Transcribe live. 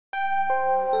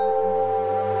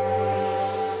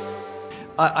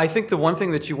I think the one thing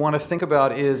that you want to think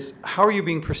about is how are you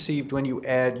being perceived when you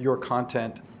add your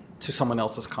content to someone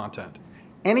else's content?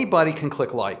 Anybody can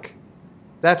click like.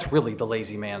 That's really the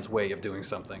lazy man's way of doing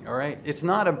something, all right? It's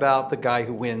not about the guy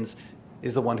who wins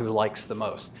is the one who likes the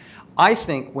most. I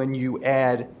think when you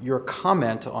add your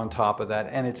comment on top of that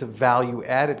and it's a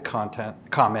value-added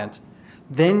comment,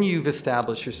 then you've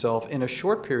established yourself in a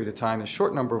short period of time, a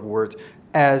short number of words,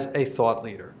 as a thought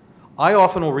leader. I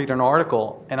often will read an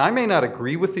article, and I may not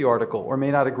agree with the article, or may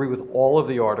not agree with all of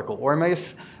the article, or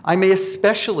I may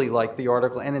especially like the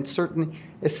article, and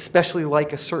especially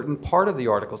like a certain part of the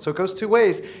article. So it goes two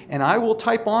ways, and I will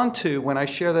type onto, when I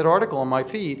share that article on my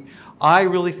feed, I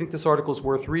really think this article is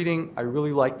worth reading. I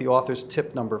really like the author's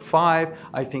tip number 5.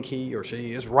 I think he or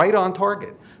she is right on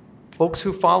target. Folks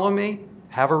who follow me,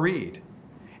 have a read.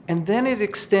 And then it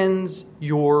extends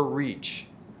your reach.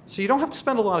 So you don't have to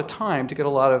spend a lot of time to get a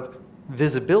lot of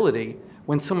visibility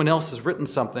when someone else has written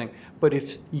something, but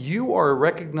if you are a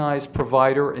recognized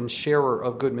provider and sharer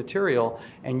of good material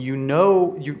and you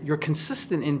know you're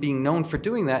consistent in being known for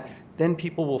doing that, then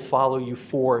people will follow you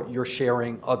for your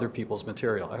sharing other people's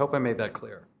material. I hope I made that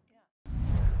clear.